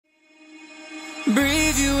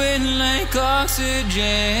breathe you in like oxygen.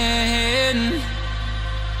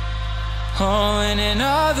 Oh, in an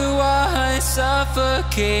otherwise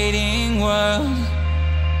suffocating world,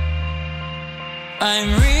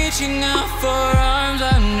 I'm reaching out for arms,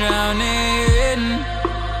 I'm drowning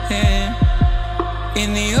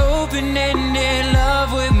in the open-ended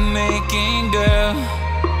love we're making, girl.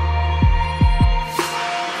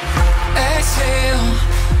 Exhale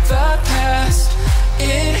the past,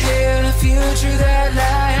 inhale a future that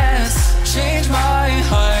lasts. Change my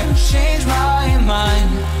heart, change my mind.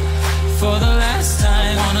 For the last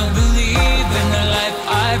time, wanna believe in the life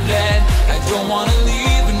I've led. I don't wanna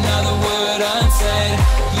leave another word unsaid.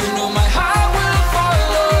 You know my heart will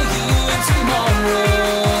follow you in tomorrow.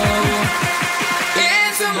 In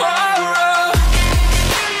tomorrow.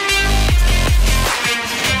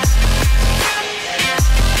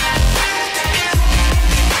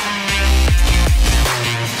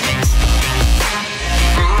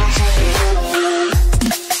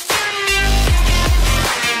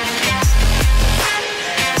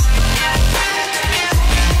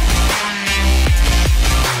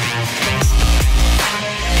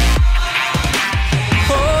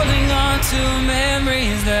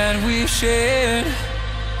 Shared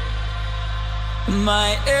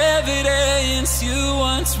my evidence you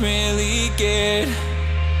once really cared.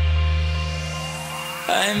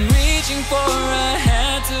 I'm reaching for a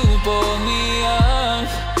hand to pull me up,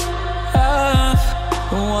 up.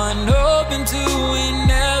 One open to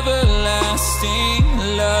an everlasting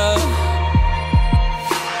love.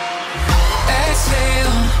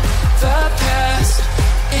 Exhale the past,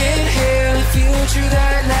 inhale a future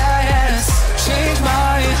that lasts. Change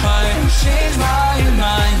my heart, change my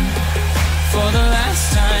mind. For the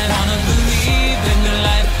last time, wanna believe in the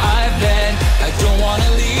life I've led. I don't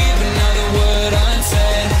wanna leave another word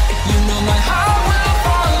unsaid. You know my heart will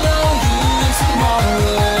follow you in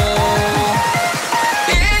tomorrow.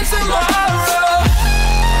 In tomorrow.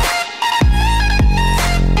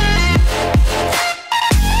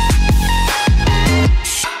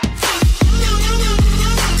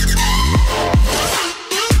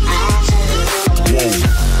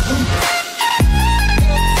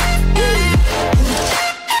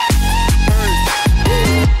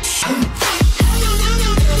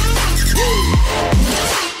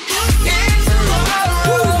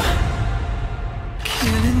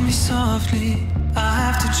 I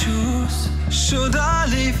have to choose. Should I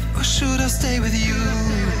leave or should I stay with you?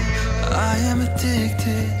 I am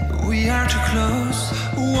addicted, we are too close.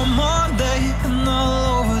 One more day and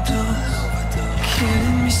I'll overdose.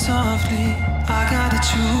 Killing me softly, I gotta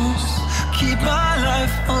choose. Keep my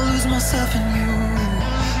life or lose myself in you.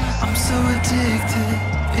 I'm so addicted,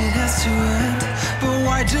 it has to end. But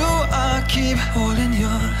why do I keep holding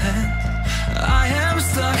your hand? I am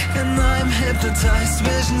stuck and I'm hypnotized.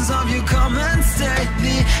 Visions of you come and stay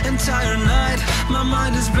the entire night. My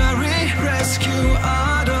mind is buried, rescue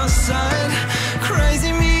out of sight.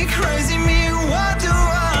 Crazy me, what do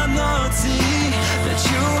I not see? That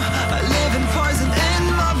you are living poison in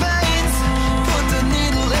my veins. Put the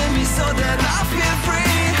needle in me so that I feel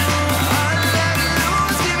free. I let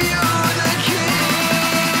loose, give you the key.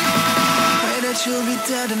 Pray that you'll be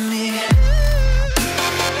dead to me.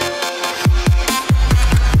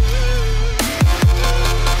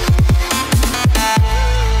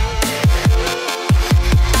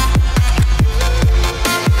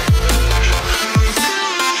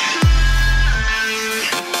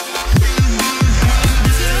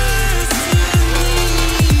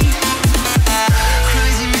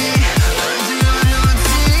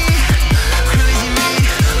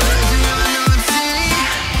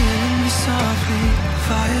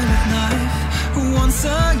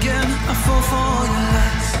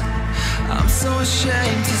 So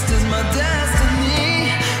ashamed, this is my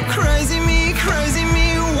destiny. Crazy me,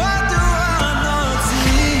 what do I not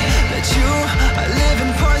see? That you are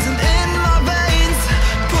living poison in my veins.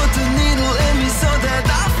 Put the needle in me so that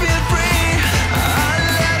I feel free. I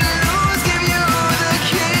let loose, give you the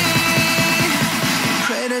key.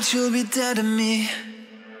 Pray that you'll be dead to me.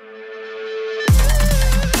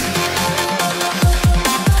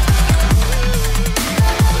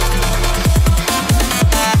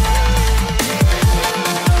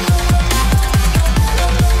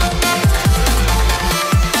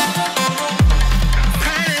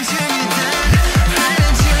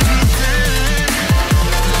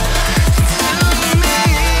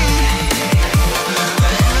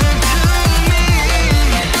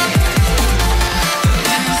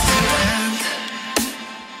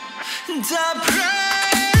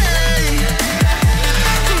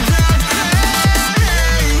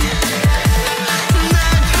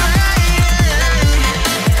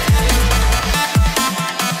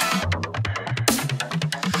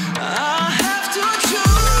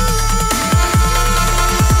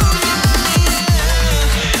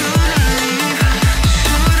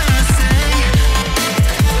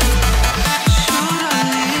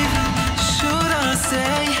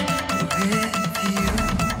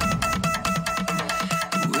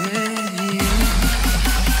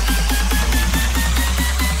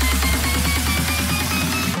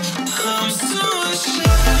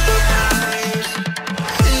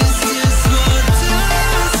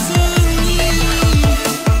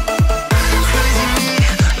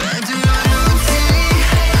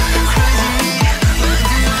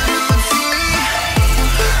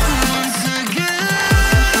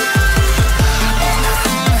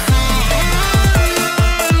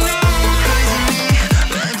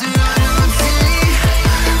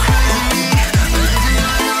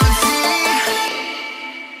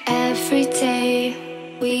 Every day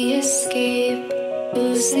we escape,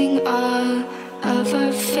 losing all of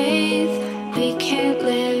our faith. We can't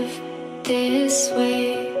live this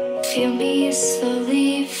way. Feel me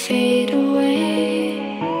slowly fade away.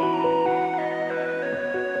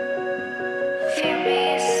 Feel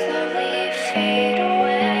me slowly fade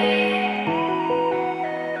away.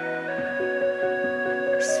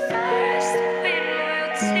 As far as the wind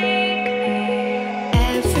will take me.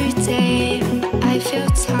 Every day I feel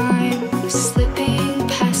time slipping,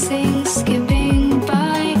 passing, skipping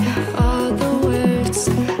by. All the words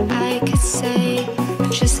I could say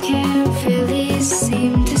just can't really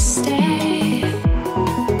seem to stay.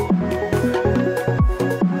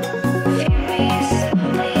 Feel me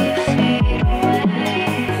slowly fade away.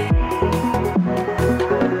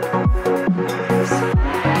 As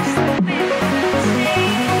far as the wind will take me.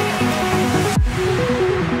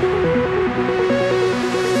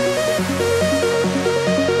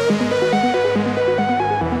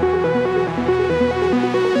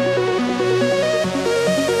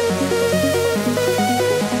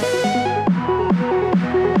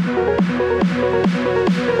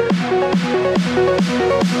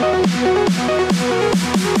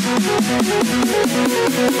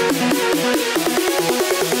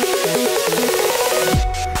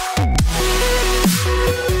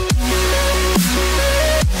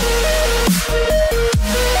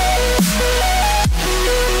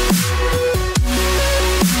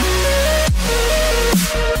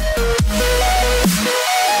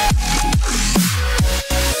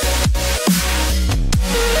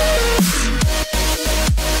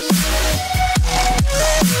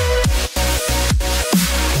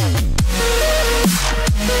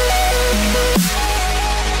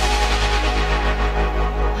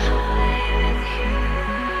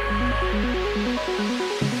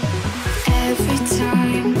 Every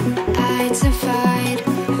time I divide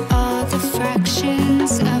all the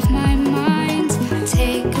fractions of my mind,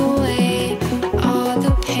 take away all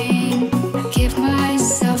the pain, give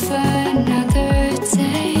myself another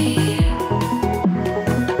day.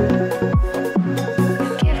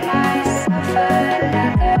 Give myself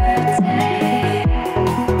another day.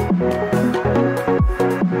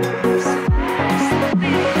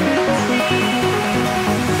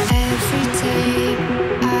 Every day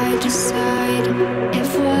I decide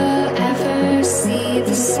if we'll ever see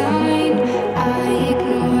the sign. I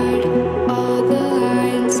ignored all the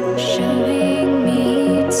lines showing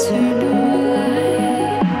me eternal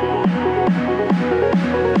light.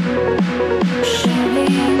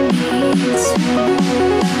 Showing me eternal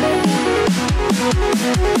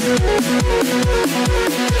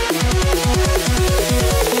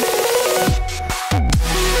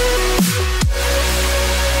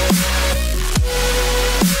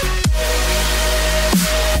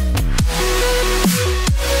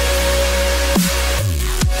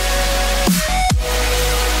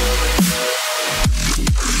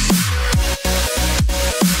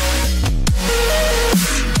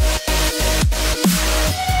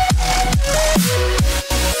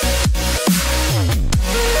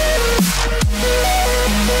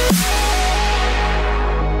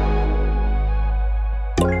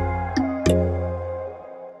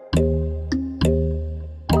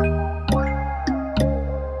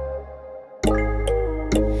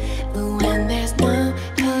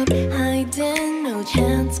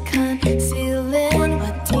chance concealing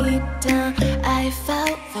what deep down I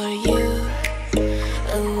felt for you.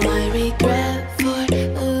 Oh, I regret for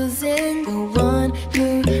losing the one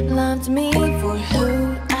who loved me for who